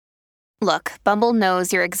Look, Bumble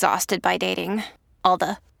knows you're exhausted by dating. All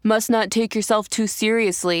the, must not take yourself too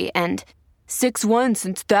seriously, and 6'1"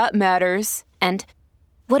 since that matters. And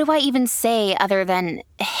what do I even say other than,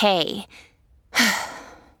 hey?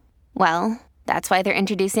 Well, that's why they're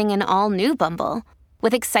introducing an all-new Bumble,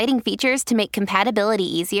 with exciting features to make compatibility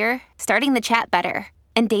easier, starting the chat better,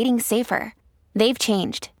 and dating safer. They've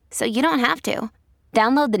changed, so you don't have to.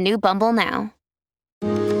 Download the new Bumble now.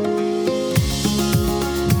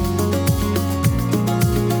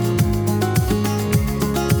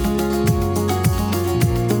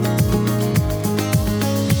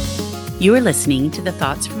 You are listening to the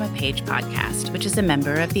Thoughts from a Page podcast, which is a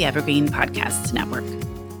member of the Evergreen Podcasts Network.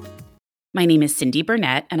 My name is Cindy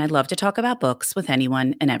Burnett, and I love to talk about books with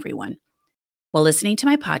anyone and everyone. While listening to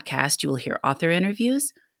my podcast, you will hear author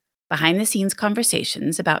interviews, behind-the-scenes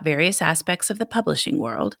conversations about various aspects of the publishing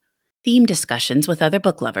world, theme discussions with other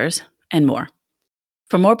book lovers, and more.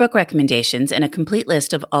 For more book recommendations and a complete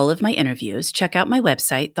list of all of my interviews, check out my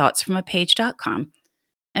website, thoughtsfromapage.com,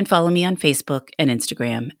 and follow me on Facebook and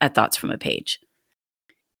Instagram at Thoughts From a Page.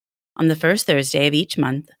 On the first Thursday of each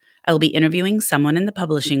month, I will be interviewing someone in the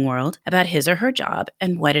publishing world about his or her job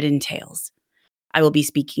and what it entails. I will be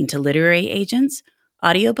speaking to literary agents,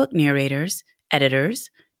 audiobook narrators, editors,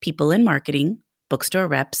 people in marketing, bookstore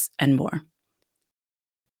reps, and more.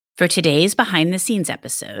 For today's behind-the-scenes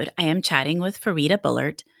episode, I am chatting with Fareeda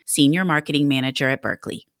Bullert, Senior Marketing Manager at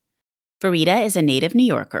Berkley. Fareeda is a native New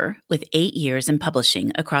Yorker with 8 years in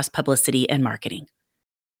publishing across publicity and marketing.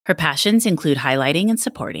 Her passions include highlighting and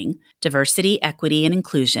supporting diversity, equity, and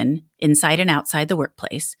inclusion inside and outside the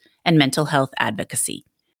workplace, and mental health advocacy.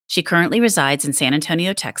 She currently resides in San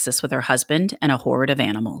Antonio, Texas, with her husband and a horde of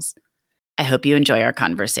animals. I hope you enjoy our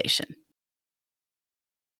conversation.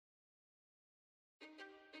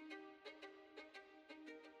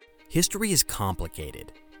 History is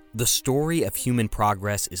complicated. The story of human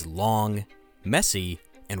progress is long, messy,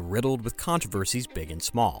 and riddled with controversies big and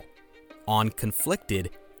small. On Conflicted,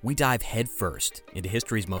 we dive headfirst into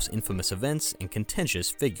history's most infamous events and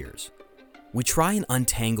contentious figures. We try and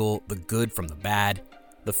untangle the good from the bad,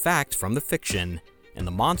 the fact from the fiction, and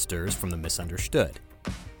the monsters from the misunderstood.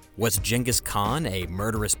 Was Genghis Khan a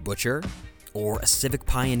murderous butcher or a civic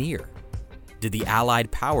pioneer? Did the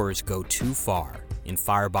Allied powers go too far in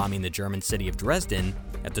firebombing the German city of Dresden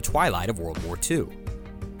at the twilight of World War II?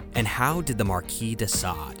 And how did the Marquis de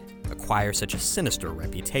Sade acquire such a sinister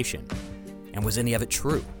reputation? And was any of it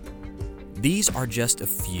true? These are just a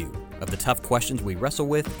few of the tough questions we wrestle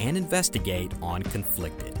with and investigate on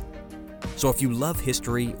Conflicted. So if you love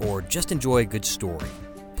history or just enjoy a good story,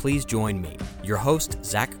 please join me, your host,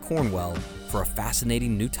 Zach Cornwell, for a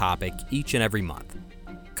fascinating new topic each and every month.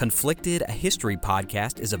 Conflicted, a history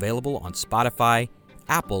podcast, is available on Spotify,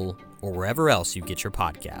 Apple, or wherever else you get your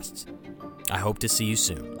podcasts. I hope to see you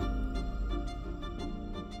soon.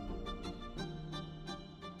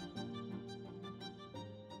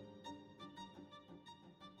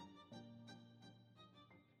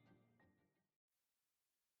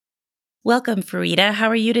 Welcome, Fareeda. How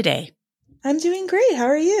are you today? I'm doing great. How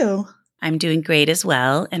are you? I'm doing great as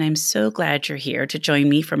well, and I'm so glad you're here to join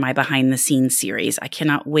me for my behind-the-scenes series. I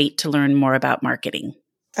cannot wait to learn more about marketing.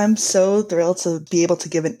 I'm so thrilled to be able to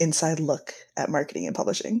give an inside look at marketing and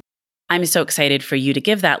publishing. I'm so excited for you to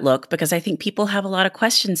give that look because I think people have a lot of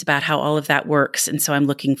questions about how all of that works, and so I'm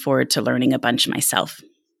looking forward to learning a bunch myself.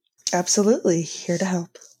 Absolutely. Here to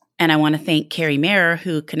help. And I want to thank Carrie Mayer,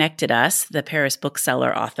 who connected us, the Paris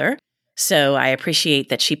bookseller author. So I appreciate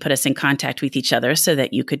that she put us in contact with each other so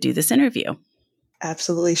that you could do this interview.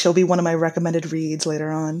 Absolutely. She'll be one of my recommended reads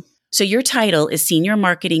later on. So your title is Senior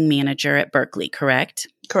Marketing Manager at Berkley, correct?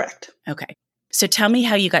 Correct. Okay. So tell me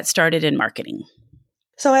how you got started in marketing.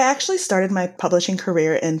 So I actually started my publishing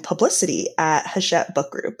career in publicity at Hachette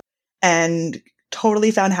Book Group and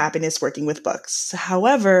totally found happiness working with books.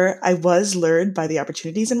 However, I was lured by the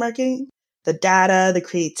opportunities in marketing, the data, the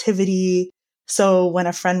creativity. So when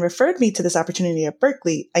a friend referred me to this opportunity at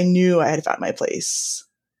Berkley, I knew I had found my place.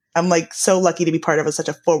 I'm so lucky to be part of such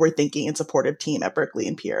a forward-thinking and supportive team at Berkley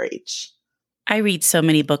and PRH. I read so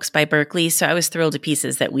many books by Berkley, so I was thrilled to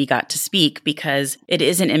pieces that we got to speak because it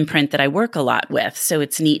is an imprint that I work a lot with. So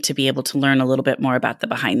it's neat to be able to learn a little bit more about the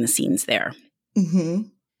behind the scenes there. Mm-hmm.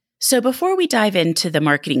 So before we dive into the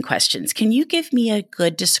marketing questions, can you give me a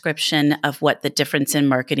good description of what the difference in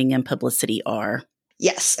marketing and publicity are?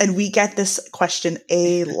 Yes, and we get this question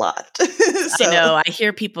a lot. I know. I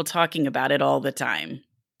hear people talking about it all the time.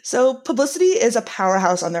 So publicity is a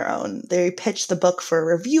powerhouse on their own. They pitch the book for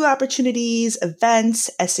review opportunities, events,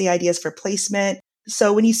 essay ideas for placement.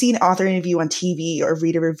 So when you see an author interview on TV or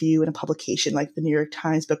read a review in a publication like the New York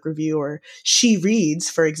Times Book Review or She Reads,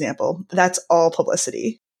 for example, that's all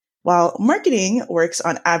publicity. While marketing works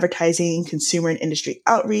on advertising, consumer and industry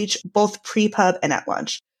outreach, both pre-pub and at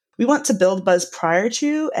launch. We want to build buzz prior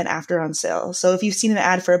to and after on sale. So if you've seen an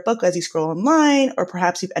ad for a book as you scroll online, or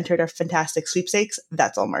perhaps you've entered our fantastic sweepstakes,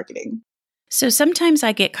 that's all marketing. So sometimes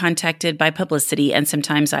I get contacted by publicity and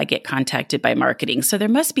sometimes I get contacted by marketing. So there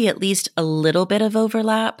must be at least a little bit of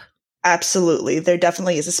overlap. Absolutely. There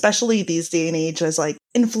definitely is, especially these day and age as like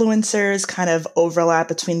influencers kind of overlap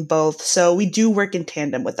between both. So we do work in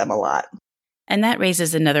tandem with them a lot. And that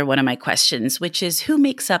raises another one of my questions, which is who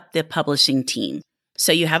makes up the publishing team?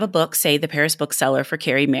 So you have a book, say The Paris Bookseller for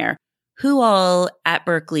Carrie Mayer. Who all at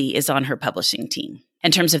Berkley is on her publishing team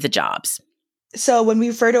in terms of the jobs? So when we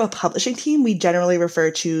refer to a publishing team, we generally refer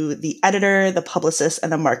to the editor, the publicist, and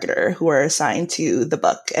the marketer who are assigned to the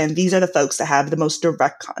book. And these are the folks that have the most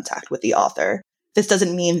direct contact with the author. This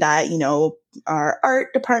doesn't mean that, our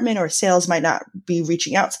art department or sales might not be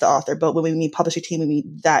reaching out to the author, but when we mean publishing team, we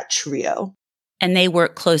mean that trio. And they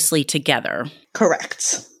work closely together.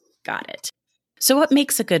 Correct. Got it. So what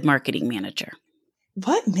makes a good marketing manager?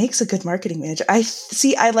 What makes a good marketing manager?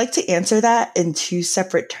 I like to answer that in two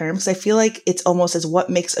separate terms. I feel like it's almost as what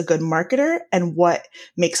makes a good marketer and what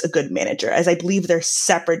makes a good manager, as I believe they're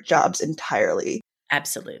separate jobs entirely.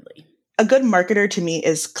 Absolutely. A good marketer to me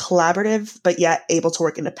is collaborative, but yet able to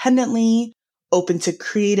work independently, open to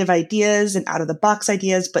creative ideas and out of the box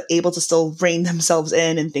ideas, but able to still rein themselves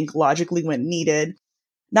in and think logically when needed.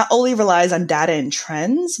 Not only relies on data and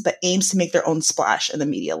trends, but aims to make their own splash in the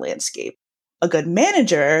media landscape. A good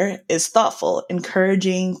manager is thoughtful,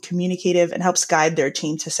 encouraging, communicative, and helps guide their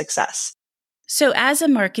team to success. So as a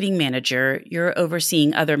marketing manager, you're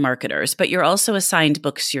overseeing other marketers, but you're also assigned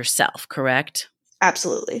books yourself, correct?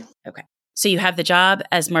 Absolutely. Okay. So you have the job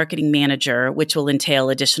as marketing manager, which will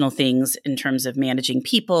entail additional things in terms of managing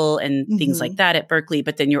people and things like that at Berkley,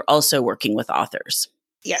 but then you're also working with authors.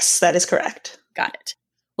 Yes, that is correct. Got it.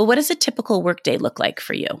 Well, what does a typical workday look like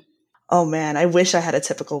for you? Oh man, I wish I had a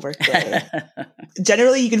typical work day.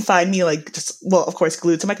 Generally, you can find me of course,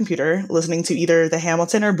 glued to my computer, listening to either the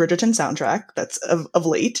Hamilton or Bridgerton soundtrack, that's of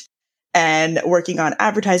late, and working on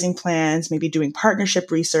advertising plans, maybe doing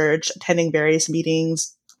partnership research, attending various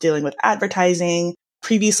meetings, dealing with advertising.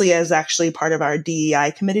 Previously, I was actually part of our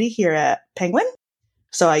DEI committee here at Penguin.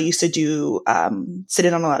 So I used to sit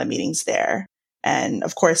in on a lot of meetings there. And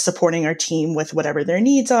of course, supporting our team with whatever their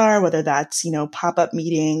needs are, whether that's, pop-up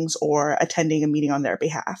meetings or attending a meeting on their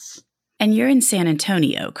behalf. And you're in San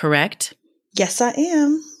Antonio, correct? Yes, I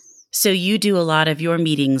am. So you do a lot of your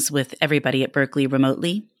meetings with everybody at Berkley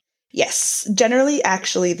remotely? Yes. Generally,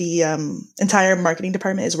 actually, the entire marketing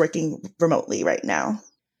department is working remotely right now.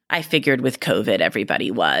 I figured with COVID, everybody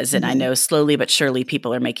was. And I know slowly but surely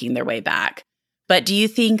people are making their way back. But do you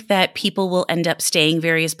think that people will end up staying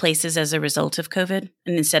various places as a result of COVID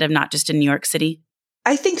and instead of not just in New York City?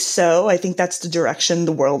 I think so. I think that's the direction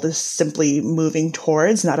the world is simply moving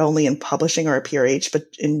towards, not only in publishing or PRH, but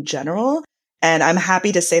in general. And I'm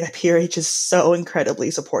happy to say that PRH is so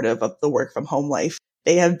incredibly supportive of the work from home life.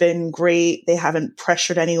 They have been great. They haven't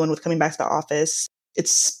pressured anyone with coming back to the office.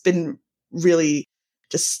 It's been really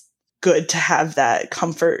just good to have that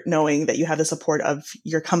comfort knowing that you have the support of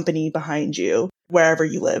your company behind you wherever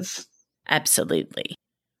you live. Absolutely.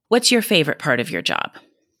 What's your favorite part of your job?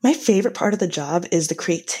 My favorite part of the job is the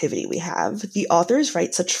creativity we have. The authors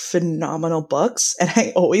write such phenomenal books, and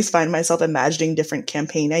I always find myself imagining different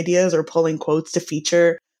campaign ideas or pulling quotes to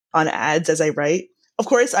feature on ads as I write. Of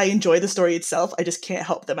course, I enjoy the story itself. I just can't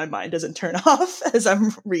help that my mind doesn't turn off as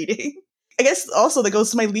I'm reading. I guess also that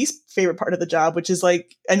goes to my least favorite part of the job, which is I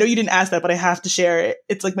know you didn't ask that, but I have to share it.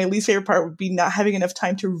 It's my least favorite part would be not having enough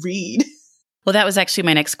time to read. Well, that was actually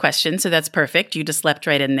my next question. So that's perfect. You just leapt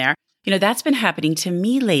right in there. That's been happening to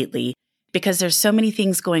me lately because there's so many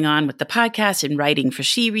things going on with the podcast and writing for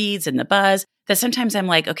She Reads and the buzz that sometimes I'm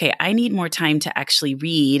like, okay, I need more time to actually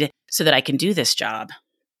read so that I can do this job.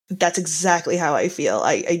 That's exactly how I feel.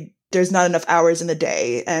 There's not enough hours in the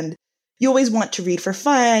day, and you always want to read for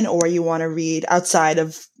fun, or you want to read outside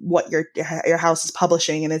of what your house is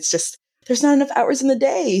publishing, and it's just there's not enough hours in the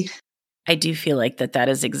day. I do feel like that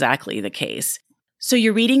is exactly the case. So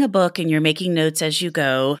you're reading a book and you're making notes as you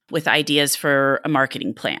go with ideas for a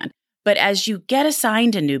marketing plan. But as you get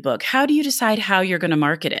assigned a new book, how do you decide how you're going to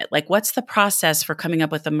market it? What's the process for coming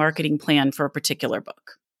up with a marketing plan for a particular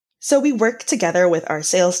book? So we work together with our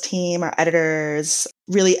sales team, our editors,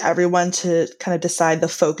 really everyone to kind of decide the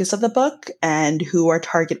focus of the book and who our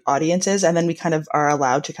target audience is. And then we kind of are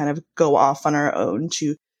allowed to kind of go off on our own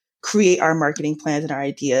to create our marketing plans and our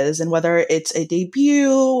ideas. And whether it's a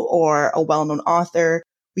debut or a well-known author,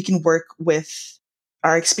 we can work with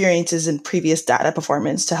our experiences and previous data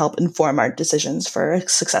performance to help inform our decisions for a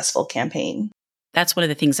successful campaign. That's one of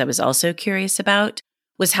the things I was also curious about,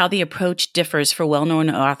 was how the approach differs for well-known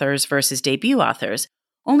authors versus debut authors,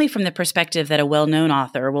 only from the perspective that a well-known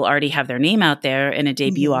author will already have their name out there and a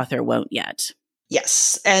debut author won't yet.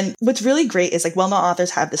 Yes. And what's really great is like well-known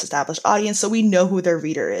authors have this established audience, so we know who their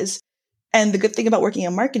reader is. And the good thing about working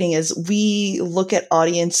in marketing is we look at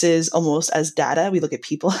audiences almost as data. We look at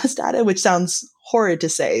people as data, which sounds horrid to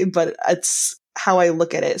say, but it's how I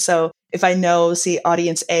look at it. So if I know, see,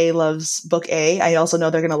 audience A loves book A, I also know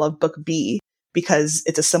they're going to love book B because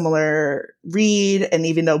it's a similar read. And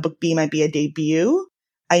even though book B might be a debut,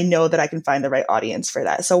 I know that I can find the right audience for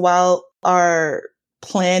that. So while our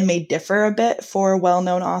plan may differ a bit for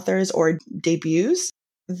well-known authors or debuts,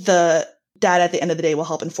 the data at the end of the day will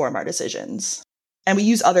help inform our decisions. And we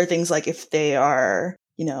use other things like if they are,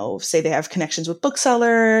 say they have connections with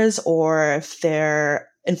booksellers or if they're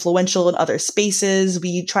influential in other spaces,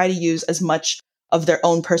 we try to use as much of their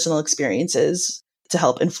own personal experiences to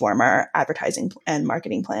help inform our advertising and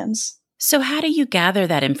marketing plans. So how do you gather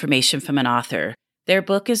that information from an author? Their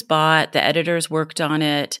book is bought, the editors worked on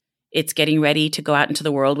it, it's getting ready to go out into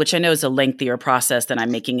the world, which I know is a lengthier process than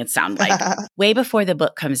I'm making it sound like. Way before the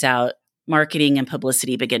book comes out, marketing and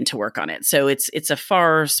publicity begin to work on it. So it's a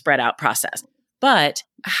far spread out process. But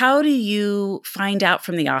how do you find out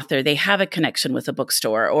from the author they have a connection with a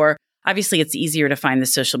bookstore? Or obviously it's easier to find the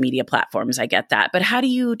social media platforms, I get that. But how do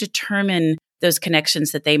you determine those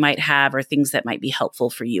connections that they might have or things that might be helpful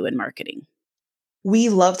for you in marketing? We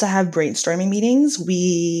love to have brainstorming meetings.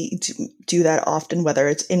 We do that often, whether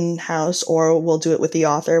it's in-house or we'll do it with the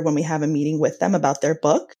author when we have a meeting with them about their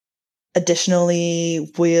book.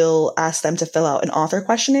 Additionally, we'll ask them to fill out an author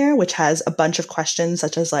questionnaire, which has a bunch of questions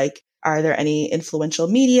such as like, are there any influential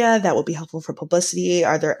media that will be helpful for publicity?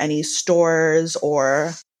 Are there any stores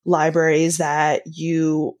or libraries that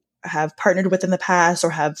you have partnered with in the past or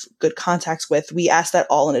have good contacts with? We ask that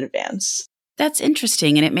all in advance. That's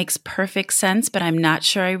interesting, and it makes perfect sense, but I'm not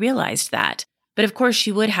sure I realized that. But of course,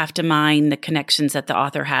 you would have to mine the connections that the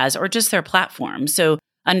author has or just their platform, so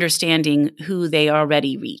understanding who they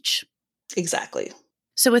already reach. Exactly.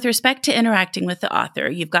 So with respect to interacting with the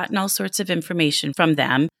author, you've gotten all sorts of information from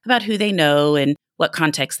them about who they know and what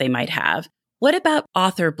context they might have. What about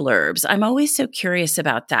author blurbs? I'm always so curious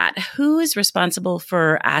about that. Who is responsible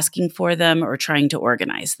for asking for them or trying to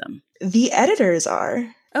organize them? The editors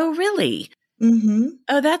are. Oh, really? Mm-hmm.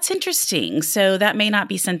 Oh, that's interesting. So that may not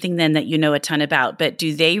be something then that you know a ton about, but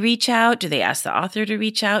do they reach out? Do they ask the author to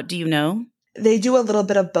reach out? Do you know? They do a little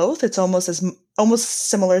bit of both. It's almost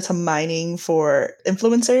similar to mining for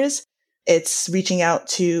influencers. It's reaching out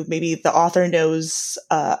to maybe the author knows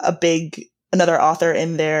another author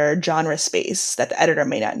in their genre space that the editor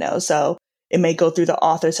may not know. So it may go through the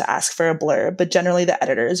author to ask for a blurb, but generally the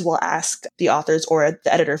editors will ask the authors or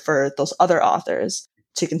the editor for those other authors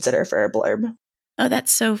to consider for a blurb. Oh,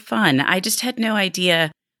 that's so fun. I just had no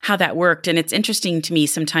idea how that worked. And it's interesting to me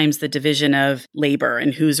sometimes the division of labor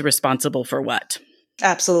and who's responsible for what.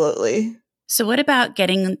 Absolutely. So what about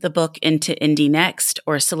getting the book into Indie Next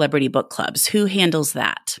or celebrity book clubs? Who handles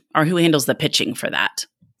that? Or who handles the pitching for that?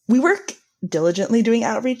 We work diligently doing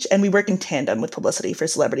outreach, and we work in tandem with publicity for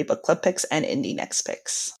celebrity book club picks and Indie Next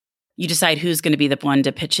picks. You decide who's going to be the one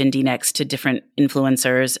to pitch Indie Next to different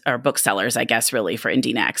influencers or booksellers, I guess, really, for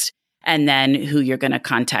Indie Next, and then who you're going to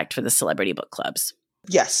contact for the celebrity book clubs.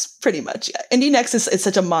 Yes, pretty much. Yeah. Indie Next is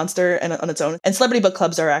such a monster on its own. And celebrity book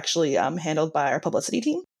clubs are actually handled by our publicity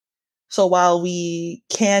team. So while we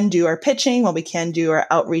can do our pitching, while we can do our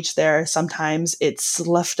outreach there, sometimes it's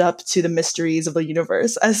left up to the mysteries of the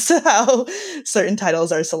universe as to how certain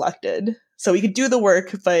titles are selected. So we could do the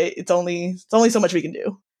work, but it's only so much we can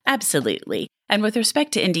do. Absolutely. And with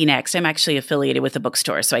respect to Indie Next, I'm actually affiliated with a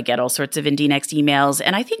bookstore, so I get all sorts of Indie Next emails.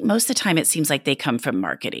 And I think most of the time it seems like they come from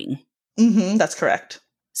marketing. Mm-hmm, that's correct.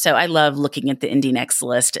 So I love looking at the Indie Next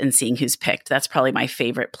list and seeing who's picked. That's probably my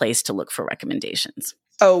favorite place to look for recommendations.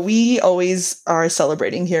 Oh, we always are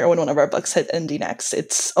celebrating here when one of our books hit Indie Next.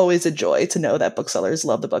 It's always a joy to know that booksellers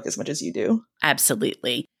love the book as much as you do.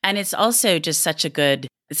 Absolutely. And it's also just such a good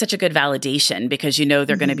validation because you know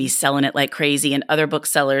they're going to be selling it like crazy, and other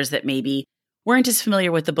booksellers that maybe weren't as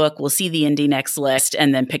familiar with the book will see the Indie Next list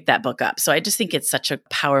and then pick that book up. So I just think it's such a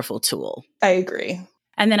powerful tool. I agree.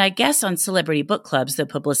 And then I guess on celebrity book clubs, the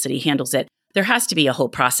publicity handles it. There has to be a whole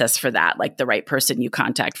process for that, like the right person you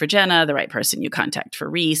contact for Jenna, the right person you contact for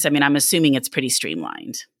Reese. I mean, I'm assuming it's pretty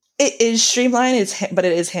streamlined. It is streamlined, but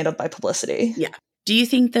it is handled by publicity. Yeah. Do you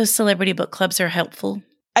think those celebrity book clubs are helpful?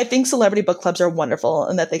 I think celebrity book clubs are wonderful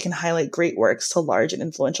and that they can highlight great works to large and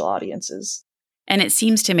influential audiences. And it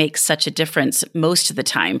seems to make such a difference most of the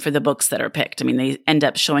time for the books that are picked. I mean, they end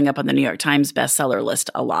up showing up on the New York Times bestseller list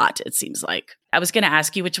a lot, it seems like. I was going to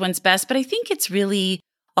ask you which one's best, but I think it's really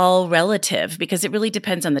all relative because it really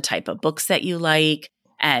depends on the type of books that you like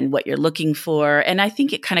and what you're looking for. And I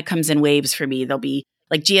think it kind of comes in waves for me. There'll be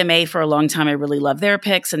like GMA for a long time. I really love their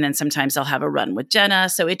picks. And then sometimes I'll have a run with Jenna.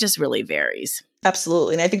 So it just really varies.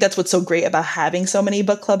 Absolutely. And I think that's what's so great about having so many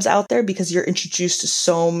book clubs out there, because you're introduced to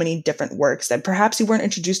so many different works that perhaps you weren't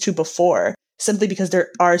introduced to before, simply because there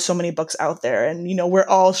are so many books out there. And, we're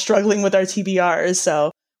all struggling with our TBRs.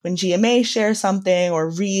 So when GMA shares something or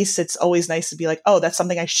Reese, it's always nice to be like, oh, that's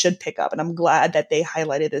something I should pick up. And I'm glad that they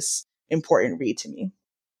highlighted this important read to me.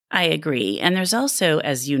 I agree. And there's also,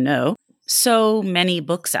 as you know, so many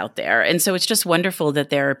books out there. And so it's just wonderful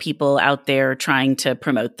that there are people out there trying to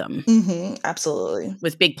promote them. Mm-hmm, absolutely.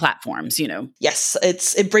 With big platforms, Yes,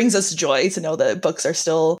 it brings us joy to know that books are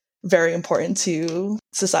still very important to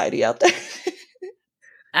society out there.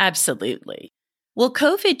 Absolutely. Well,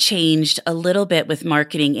 COVID changed a little bit with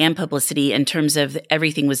marketing and publicity in terms of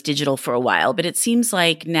everything was digital for a while, but it seems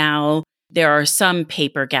like now there are some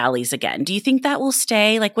paper galleys again. Do you think that will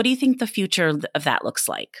stay? Like, what do you think the future of that looks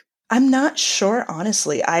like? I'm not sure,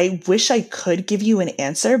 honestly. I wish I could give you an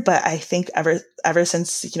answer, but I think ever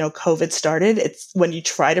since, COVID started, it's when you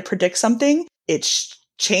try to predict something, it's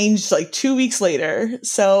changed like 2 weeks later.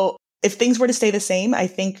 So if things were to stay the same, I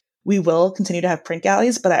think we will continue to have print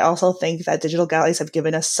galleys, but I also think that digital galleys have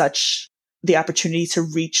given us the opportunity to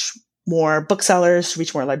reach more booksellers, to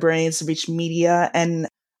reach more librarians, to reach media. And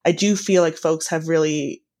I do feel like folks have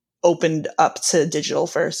really opened up to digital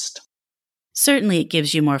first. Certainly, it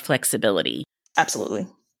gives you more flexibility. Absolutely.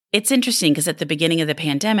 It's interesting because at the beginning of the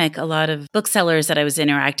pandemic, a lot of booksellers that I was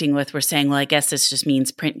interacting with were saying, well, I guess this just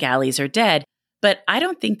means print galleys are dead. But I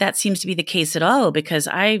don't think that seems to be the case at all, because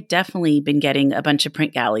I've definitely been getting a bunch of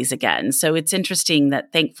print galleys again. So it's interesting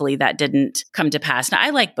that thankfully that didn't come to pass. Now, I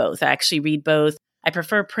like both. I actually read both. I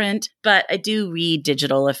prefer print, but I do read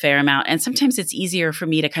digital a fair amount. And sometimes it's easier for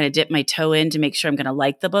me to kind of dip my toe in to make sure I'm going to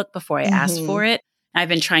like the book before I ask for it. I've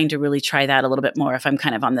been trying to really try that a little bit more if I'm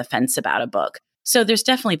kind of on the fence about a book. So there's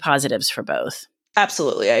definitely positives for both.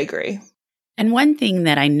 Absolutely. I agree. And one thing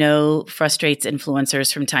that I know frustrates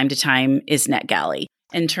influencers from time to time is NetGalley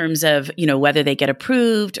in terms of, whether they get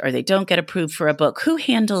approved or they don't get approved for a book. Who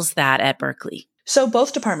handles that at Berkley? So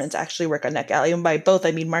both departments actually work on NetGalley. And by both,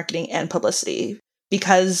 I mean marketing and publicity.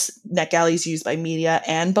 Because NetGalley is used by media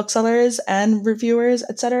and booksellers and reviewers,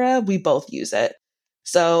 etc., we both use it.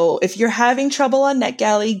 So if you're having trouble on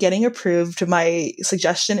NetGalley getting approved, my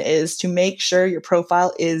suggestion is to make sure your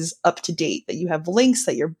profile is up to date, that you have links,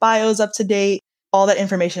 that your bio is up to date, all that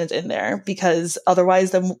information is in there, because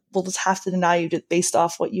otherwise then we'll just have to deny you based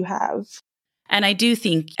off what you have. And I do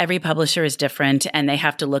think every publisher is different and they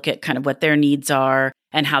have to look at kind of what their needs are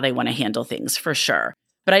and how they want to handle things for sure.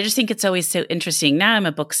 But I just think it's always so interesting. Now I'm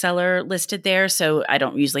a bookseller listed there, so I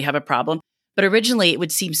don't usually have a problem. But originally, it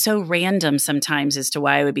would seem so random sometimes as to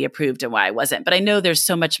why I would be approved and why I wasn't. But I know there's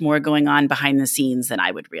so much more going on behind the scenes than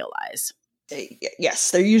I would realize.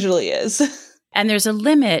 Yes, there usually is. And there's a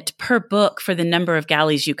limit per book for the number of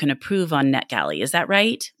galleys you can approve on NetGalley. Is that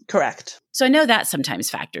right? Correct. So I know that sometimes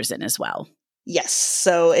factors in as well. Yes.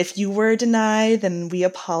 So if you were denied, then we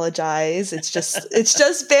apologize. It's just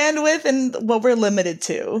bandwidth and what we're limited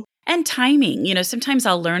to. And timing. Sometimes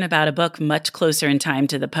I'll learn about a book much closer in time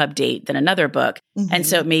to the pub date than another book. Mm-hmm. And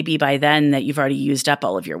so it may be by then that you've already used up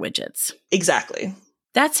all of your widgets. Exactly.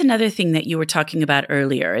 That's another thing that you were talking about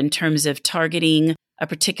earlier in terms of targeting a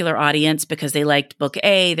particular audience because they liked book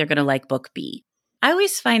A, they're going to like book B. I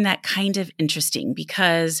always find that kind of interesting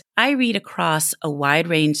because I read across a wide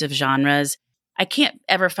range of genres. I can't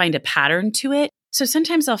ever find a pattern to it. So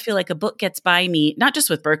sometimes I'll feel like a book gets by me, not just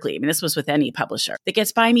with Berkley, I mean, this was with any publisher, that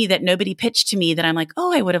gets by me that nobody pitched to me that I'm like,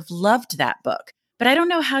 oh, I would have loved that book. But I don't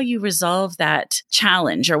know how you resolve that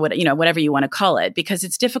challenge or whatever you want to call it, because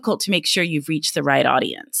it's difficult to make sure you've reached the right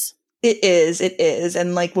audience. It is.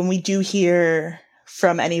 And like when we do hear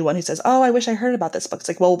from anyone who says, oh, I wish I heard about this book, it's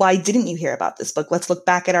like, well, why didn't you hear about this book? Let's look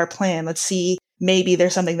back at our plan. Let's see, maybe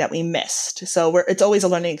there's something that we missed. So it's always a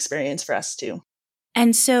learning experience for us too.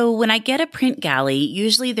 And so when I get a print galley,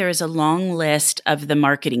 usually there is a long list of the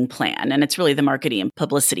marketing plan, and it's really the marketing and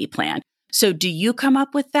publicity plan. So do you come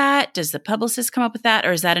up with that? Does the publicist come up with that?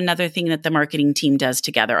 Or is that another thing that the marketing team does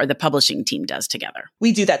together or the publishing team does together?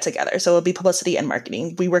 We do that together. So it'll be publicity and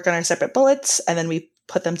marketing. We work on our separate bullets and then we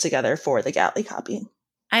put them together for the galley copy.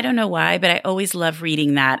 I don't know why, but I always love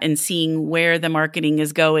reading that and seeing where the marketing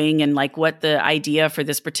is going and like what the idea for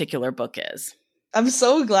this particular book is. I'm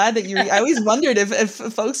so glad that I always wondered if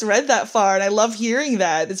folks read that far, and I love hearing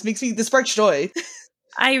that. This sparks joy.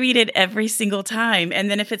 I read it every single time.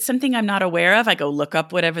 And then if it's something I'm not aware of, I go look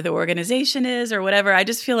up whatever the organization is or whatever. I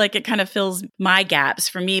just feel like it kind of fills my gaps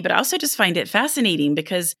for me, but I also just find it fascinating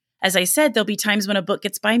because, as I said, there'll be times when a book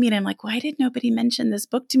gets by me and I'm like, why did nobody mention this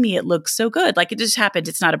book to me? It looks so good. Like it just happened.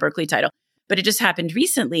 It's not a Berkley title, but it just happened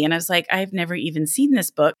recently. And I was like, I've never even seen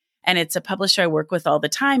this book. And it's a publisher I work with all the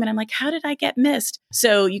time. And I'm like, how did I get missed?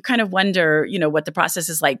 So you kind of wonder, what the process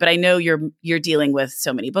is like. But I know you're dealing with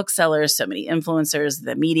so many booksellers, so many influencers,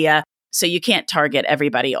 the media. So you can't target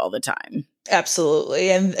everybody all the time.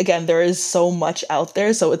 Absolutely. And again, there is so much out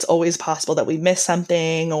there. So it's always possible that we miss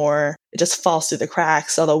something or it just falls through the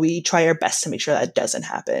cracks, although we try our best to make sure that doesn't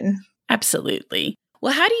happen. Absolutely.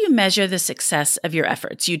 Well, how do you measure the success of your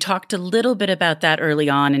efforts? You talked a little bit about that early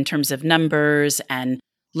on in terms of numbers and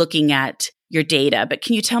looking at your data, but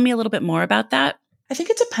can you tell me a little bit more about that? I think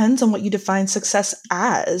it depends on what you define success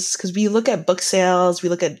as, because we look at book sales, we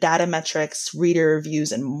look at data metrics, reader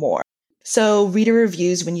reviews, and more. So reader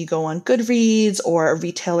reviews, when you go on Goodreads or a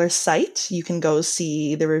retailer site, you can go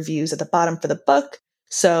see the reviews at the bottom for the book.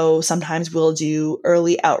 So sometimes we'll do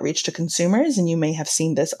early outreach to consumers, and you may have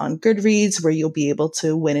seen this on Goodreads where you'll be able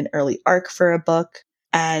to win an early ARC for a book,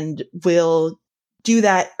 and we'll do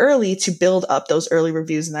that early to build up those early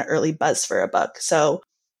reviews and that early buzz for a book. So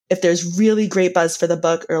if there's really great buzz for the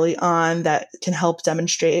book early on, that can help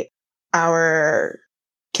demonstrate our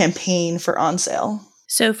campaign for on sale.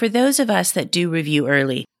 So for those of us that do review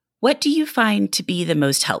early, what do you find to be the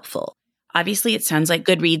most helpful? Obviously, it sounds like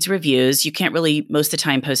Goodreads reviews. You can't really most of the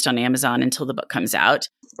time post on Amazon until the book comes out.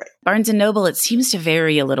 Right. Barnes & Noble, it seems to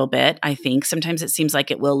vary a little bit, I think. Sometimes it seems like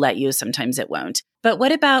it will let you, sometimes it won't. But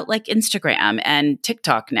what about like Instagram and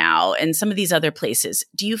TikTok now and some of these other places?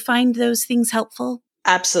 Do you find those things helpful?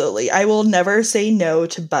 Absolutely. I will never say no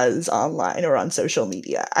to buzz online or on social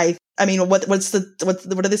media. I mean, what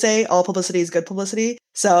do they say? All publicity is good publicity.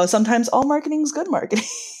 So sometimes all marketing is good marketing.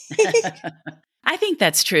 I think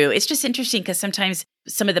that's true. It's just interesting because sometimes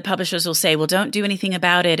some of the publishers will say, well, don't do anything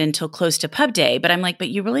about it until close to pub day. But I'm like, but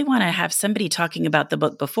you really want to have somebody talking about the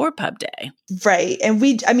book before pub day. Right. And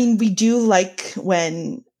we do like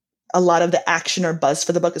when a lot of the action or buzz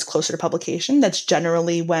for the book is closer to publication. That's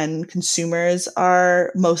generally when consumers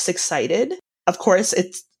are most excited. Of course,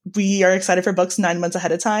 we are excited for books 9 months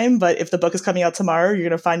ahead of time, but if the book is coming out tomorrow, you're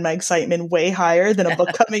going to find my excitement way higher than a book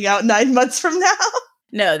coming out 9 months from now.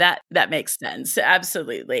 No, that makes sense.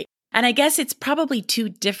 Absolutely. And I guess it's probably two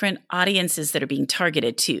different audiences that are being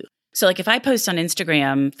targeted too. So like if I post on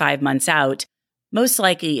Instagram 5 months out, most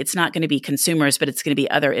likely it's not going to be consumers, but it's going to be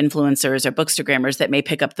other influencers or bookstagrammers that may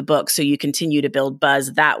pick up the book. So you continue to build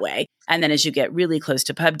buzz that way. And then as you get really close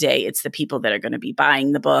to pub day, it's the people that are going to be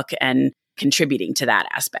buying the book and contributing to that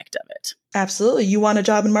aspect of it. Absolutely. You want a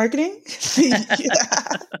job in marketing? Yeah.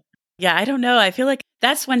 Yeah, I don't know. I feel like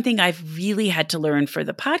that's one thing I've really had to learn for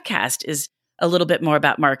the podcast is a little bit more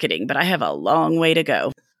about marketing, but I have a long way to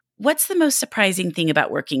go. What's the most surprising thing about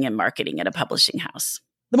working in marketing at a publishing house?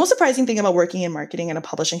 The most surprising thing about working in marketing in a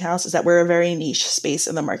publishing house is that we're a very niche space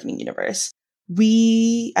in the marketing universe.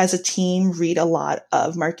 We, as a team, read a lot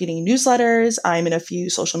of marketing newsletters. I'm in a few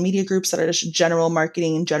social media groups that are just general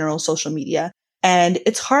marketing and general social media. And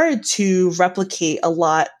it's hard to replicate a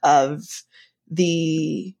lot of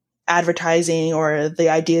the advertising or the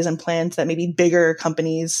ideas and plans that maybe bigger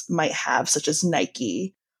companies might have, such as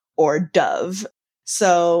Nike or Dove.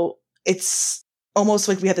 So it's almost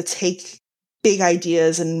like we have to take big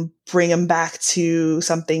ideas and bring them back to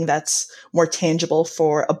something that's more tangible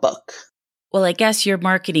for a book. Well, I guess your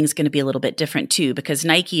marketing is going to be a little bit different too, because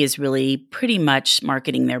Nike is really pretty much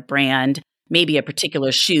marketing their brand, maybe a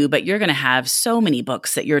particular shoe, but you're going to have so many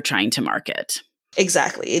books that you're trying to market.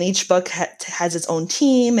 Exactly. And each book has its own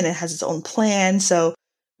team and it has its own plan. So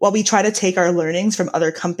while we try to take our learnings from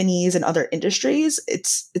other companies and other industries,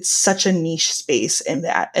 it's such a niche space in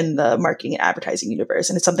the marketing and advertising universe.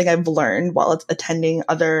 And it's something I've learned while attending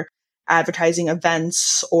other advertising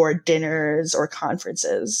events or dinners or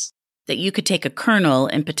conferences. That you could take a kernel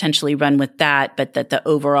and potentially run with that, but that the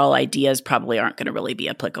overall ideas probably aren't going to really be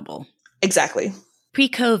applicable. Exactly.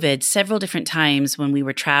 Pre-COVID, several different times when we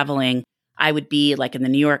were traveling, I would be like in the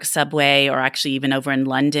New York subway or actually even over in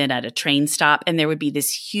London at a train stop, and there would be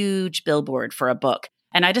this huge billboard for a book.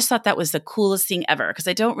 And I just thought that was the coolest thing ever because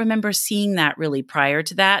I don't remember seeing that really prior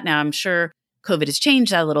to that. Now, I'm sure COVID has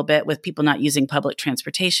changed that a little bit with people not using public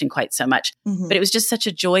transportation quite so much. Mhm. But it was just such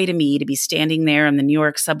a joy to me to be standing there on the New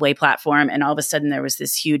York subway platform, and all of a sudden there was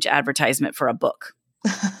this huge advertisement for a book.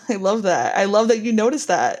 I love that. I love that you noticed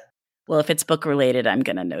that. Well, if it's book related, I'm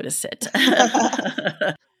going to notice it.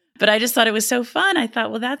 But I just thought it was so fun. I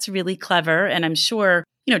thought, well, that's really clever. And I'm sure,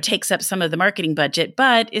 takes up some of the marketing budget,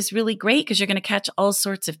 but is really great because you're going to catch all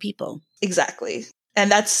sorts of people. Exactly. And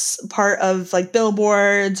that's part of like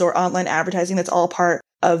billboards or online advertising. That's all part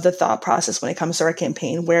of the thought process when it comes to our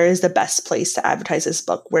campaign. Where is the best place to advertise this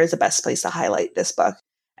book? Where is the best place to highlight this book?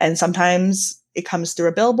 And sometimes it comes through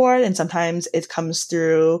a billboard and sometimes it comes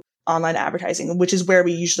through online advertising, which is where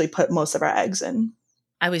we usually put most of our eggs in.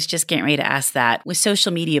 I was just getting ready to ask that. With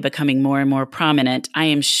social media becoming more and more prominent, I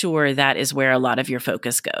am sure that is where a lot of your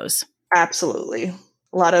focus goes. Absolutely.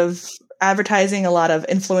 A lot of advertising, a lot of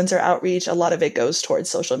influencer outreach, a lot of it goes towards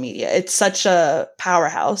social media. It's such a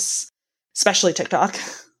powerhouse, especially TikTok.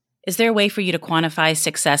 Is there a way for you to quantify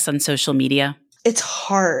success on social media? It's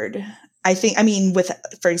hard. With,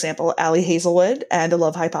 for example, Ali Hazelwood and the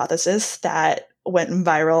Love Hypothesis that went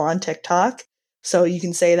viral on TikTok. So you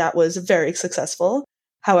can say that was very successful.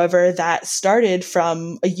 However, that started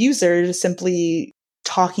from a user simply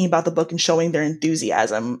talking about the book and showing their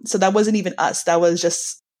enthusiasm. So that wasn't even us. That was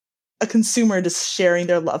just a consumer just sharing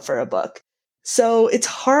their love for a book. So it's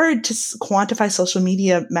hard to quantify social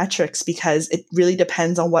media metrics because it really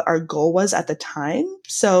depends on what our goal was at the time.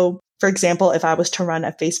 So, for example, if I was to run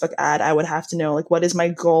a Facebook ad, I would have to know, what is my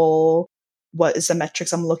goal? What is the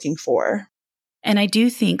metrics I'm looking for? And I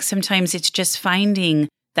do think sometimes it's just finding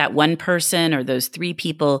that one person or those 3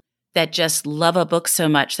 people that just love a book so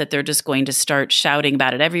much that they're just going to start shouting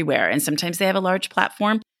about it everywhere. And sometimes they have a large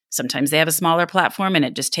platform. Sometimes they have a smaller platform and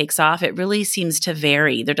it just takes off. It really seems to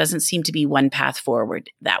vary. There doesn't seem to be one path forward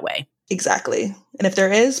that way. Exactly. And if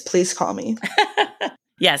there is, please call me.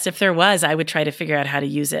 Yes, if there was, I would try to figure out how to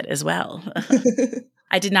use it as well.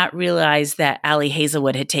 I did not realize that Ali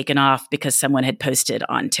Hazelwood had taken off because someone had posted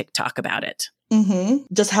on TikTok about it. Mm-hmm.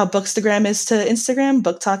 Just how Bookstagram is to Instagram,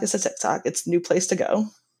 Book Talk is to TikTok. It's a new place to go.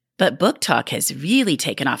 But Book Talk has really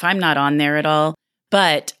taken off. I'm not on there at all.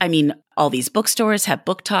 But all these bookstores have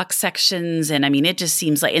Book Talk sections. And it just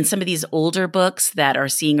seems like in some of these older books that are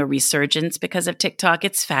seeing a resurgence because of TikTok,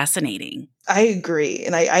 it's fascinating. I agree.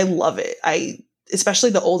 And I love it.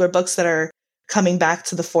 Especially the older books that are coming back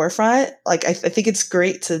to the forefront. I think it's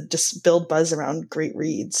great to just build buzz around great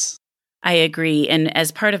reads. I agree. And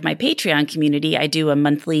as part of my Patreon community, I do a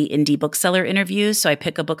monthly indie bookseller interview. So I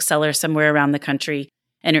pick a bookseller somewhere around the country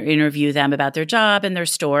and interview them about their job and their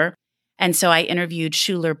store. And so I interviewed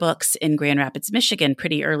Schuler Books in Grand Rapids, Michigan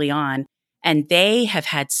pretty early on. And they have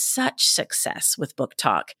had such success with Book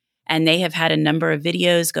Talk. And they have had a number of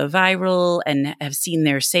videos go viral and have seen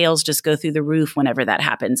their sales just go through the roof whenever that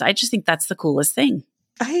happens. I just think that's the coolest thing.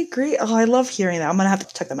 I agree. Oh, I love hearing that. I'm going to have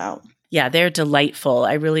to check them out. Yeah, they're delightful.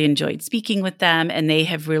 I really enjoyed speaking with them, and they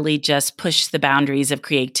have really just pushed the boundaries of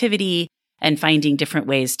creativity and finding different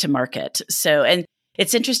ways to market. So, and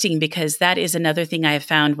it's interesting because that is another thing I have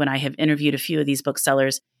found when I have interviewed a few of these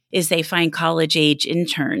booksellers is they find college age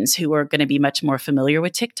interns who are going to be much more familiar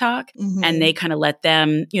with TikTok, and they kind of let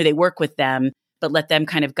them, they work with them, but let them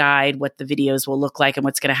kind of guide what the videos will look like and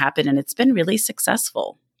what's going to happen. And it's been really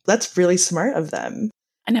successful. That's really smart of them.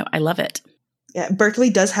 I know. I love it. Yeah, Berkley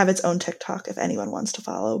does have its own TikTok if anyone wants to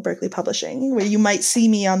follow Berkley Publishing, where you might see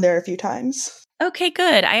me on there a few times. Okay,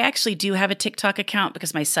 good. I actually do have a TikTok account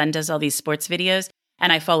because my son does all these sports videos,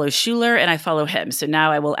 and I follow Schuler and I follow him. So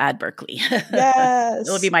now I will add Berkley. Yes.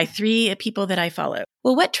 It'll be my 3 people that I follow.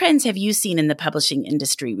 Well, what trends have you seen in the publishing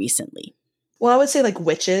industry recently? Well, I would say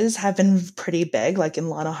witches have been pretty big, in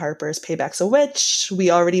Lana Harper's Payback's a Witch.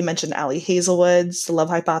 We already mentioned Ali Hazelwood's The Love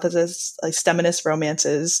Hypothesis, STEMinist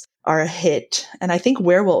romances are a hit. And I think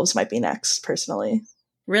werewolves might be next, personally.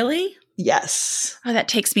 Really? Yes. Oh, that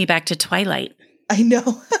takes me back to Twilight. I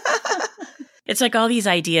know. It's like all these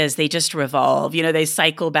ideas, they just revolve. They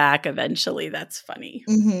cycle back eventually. That's funny.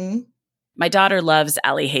 Mm-hmm. My daughter loves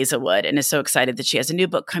Ali Hazelwood and is so excited that she has a new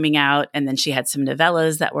book coming out. And then she had some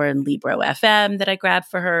novellas that were in Libro FM that I grabbed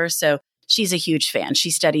for her. So she's a huge fan.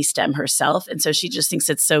 She studies STEM herself. And so she just thinks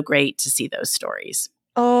it's so great to see those stories.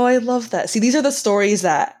 Oh, I love that. See, these are the stories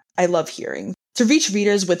that I love hearing. To reach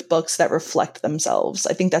readers with books that reflect themselves.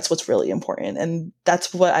 I think that's what's really important. And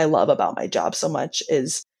that's what I love about my job so much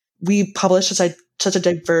is we publish such a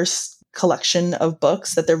diverse collection of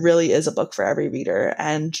books that there really is a book for every reader.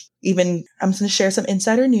 And even I'm going to share some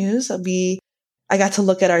insider news. I got to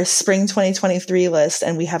look at our spring 2023 list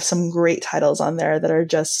and we have some great titles on there that are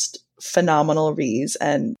just phenomenal reads.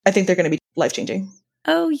 And I think they're going to be life-changing.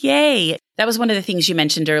 Oh, yay. That was one of the things you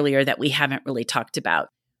mentioned earlier that we haven't really talked about.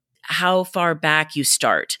 How far back you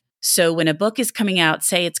start. So when a book is coming out,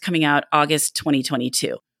 say it's coming out August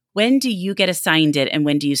 2022, when do you get assigned it and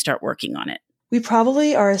when do you start working on it? We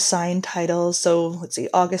probably are assigned titles. So let's see,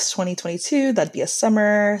 August 2022, that'd be a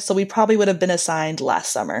summer. So we probably would have been assigned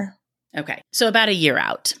last summer. Okay. So about a year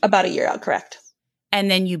out. About a year out, correct. And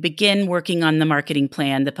then you begin working on the marketing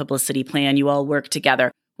plan, the publicity plan. You all work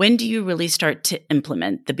together. When do you really start to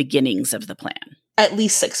implement the beginnings of the plan? At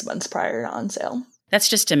least 6 months prior to on sale. That's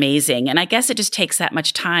just amazing. And I guess it just takes that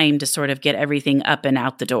much time to sort of get everything up and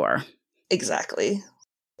out the door. Exactly.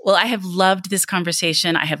 Well, I have loved this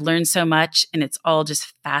conversation. I have learned so much, and it's all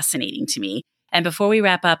just fascinating to me. And before we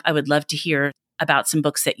wrap up, I would love to hear about some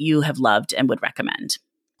books that you have loved and would recommend.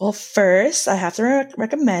 Well, first, I have to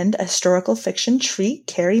recommend a historical fiction treat,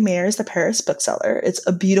 Carrie Mayer's The Paris Bookseller. It's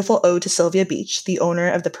a beautiful ode to Sylvia Beach, the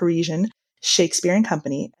owner of the Parisian Shakespeare and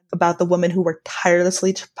Company, about the woman who worked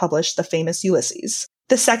tirelessly to publish the famous Ulysses.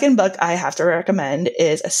 The second book I have to recommend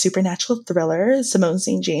is a supernatural thriller, Simone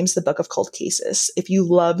St. James, The Book of Cold Cases. If you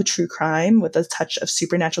love true crime with a touch of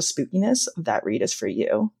supernatural spookiness, that read is for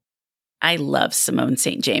you. I love Simone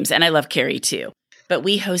St. James, and I love Carrie too. But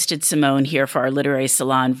we hosted Simone here for our literary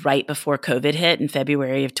salon right before COVID hit in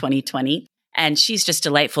February of 2020. And she's just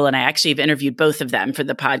delightful. And I actually have interviewed both of them for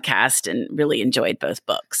the podcast and really enjoyed both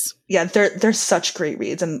books. Yeah, they're such great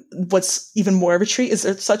reads. And what's even more of a treat is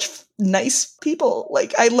they're such nice people.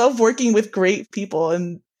 Like, I love working with great people,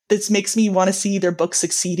 and this makes me want to see their books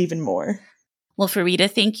succeed even more. Well, Fareeda,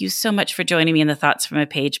 thank you so much for joining me in the Thoughts from a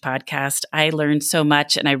Page podcast. I learned so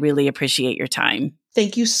much, and I really appreciate your time.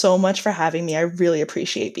 Thank you so much for having me. I really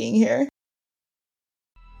appreciate being here.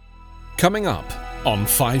 Coming up on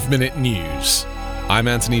 5 Minute News, I'm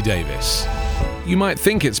Anthony Davis. You might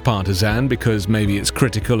think it's partisan because maybe it's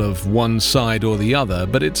critical of one side or the other,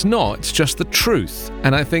 but it's not. It's just the truth.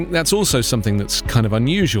 And I think that's also something that's kind of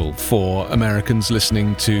unusual for Americans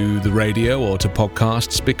listening to the radio or to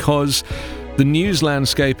podcasts, because the news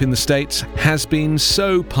landscape in the States has been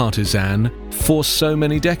so partisan for so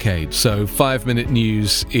many decades. So 5 Minute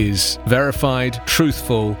News is verified,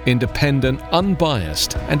 truthful, independent,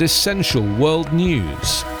 unbiased, and essential world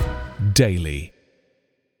news daily.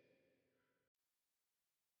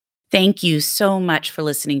 Thank you so much for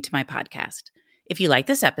listening to my podcast. If you like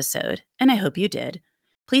this episode, and I hope you did,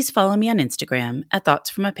 please follow me on Instagram at Thoughts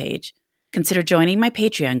from a Page. Consider joining my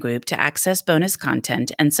Patreon group to access bonus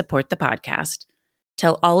content and support the podcast.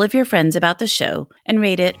 Tell all of your friends about the show and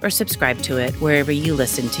rate it or subscribe to it wherever you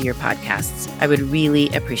listen to your podcasts. I would really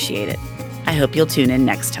appreciate it. I hope you'll tune in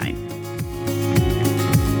next time.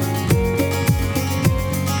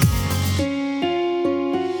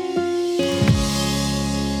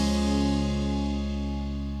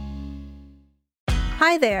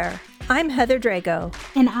 Hi there, I'm Heather Drago.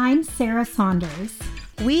 And I'm Sarah Saunders.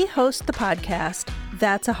 We host the podcast,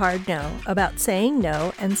 That's a Hard No, about saying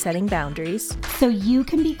no and setting boundaries. So you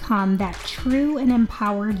can become that true and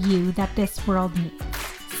empowered you that this world needs.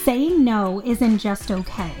 Saying no isn't just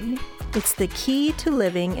okay. It's the key to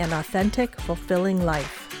living an authentic, fulfilling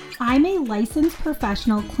life. I'm a licensed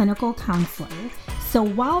professional clinical counselor, so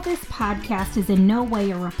while this podcast is in no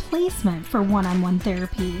way a replacement for one-on-one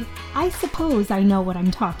therapy, I suppose I know what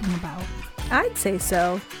I'm talking about. I'd say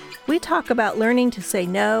so. We talk about learning to say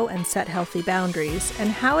no and set healthy boundaries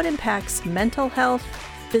and how it impacts mental health,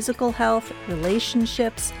 physical health,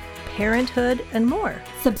 relationships, parenthood, and more.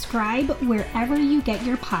 Subscribe wherever you get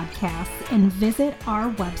your podcasts and visit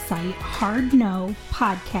our website,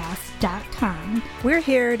 hardnopodcast.com. We're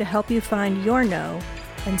here to help you find your no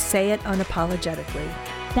and say it unapologetically.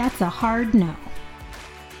 That's a hard no.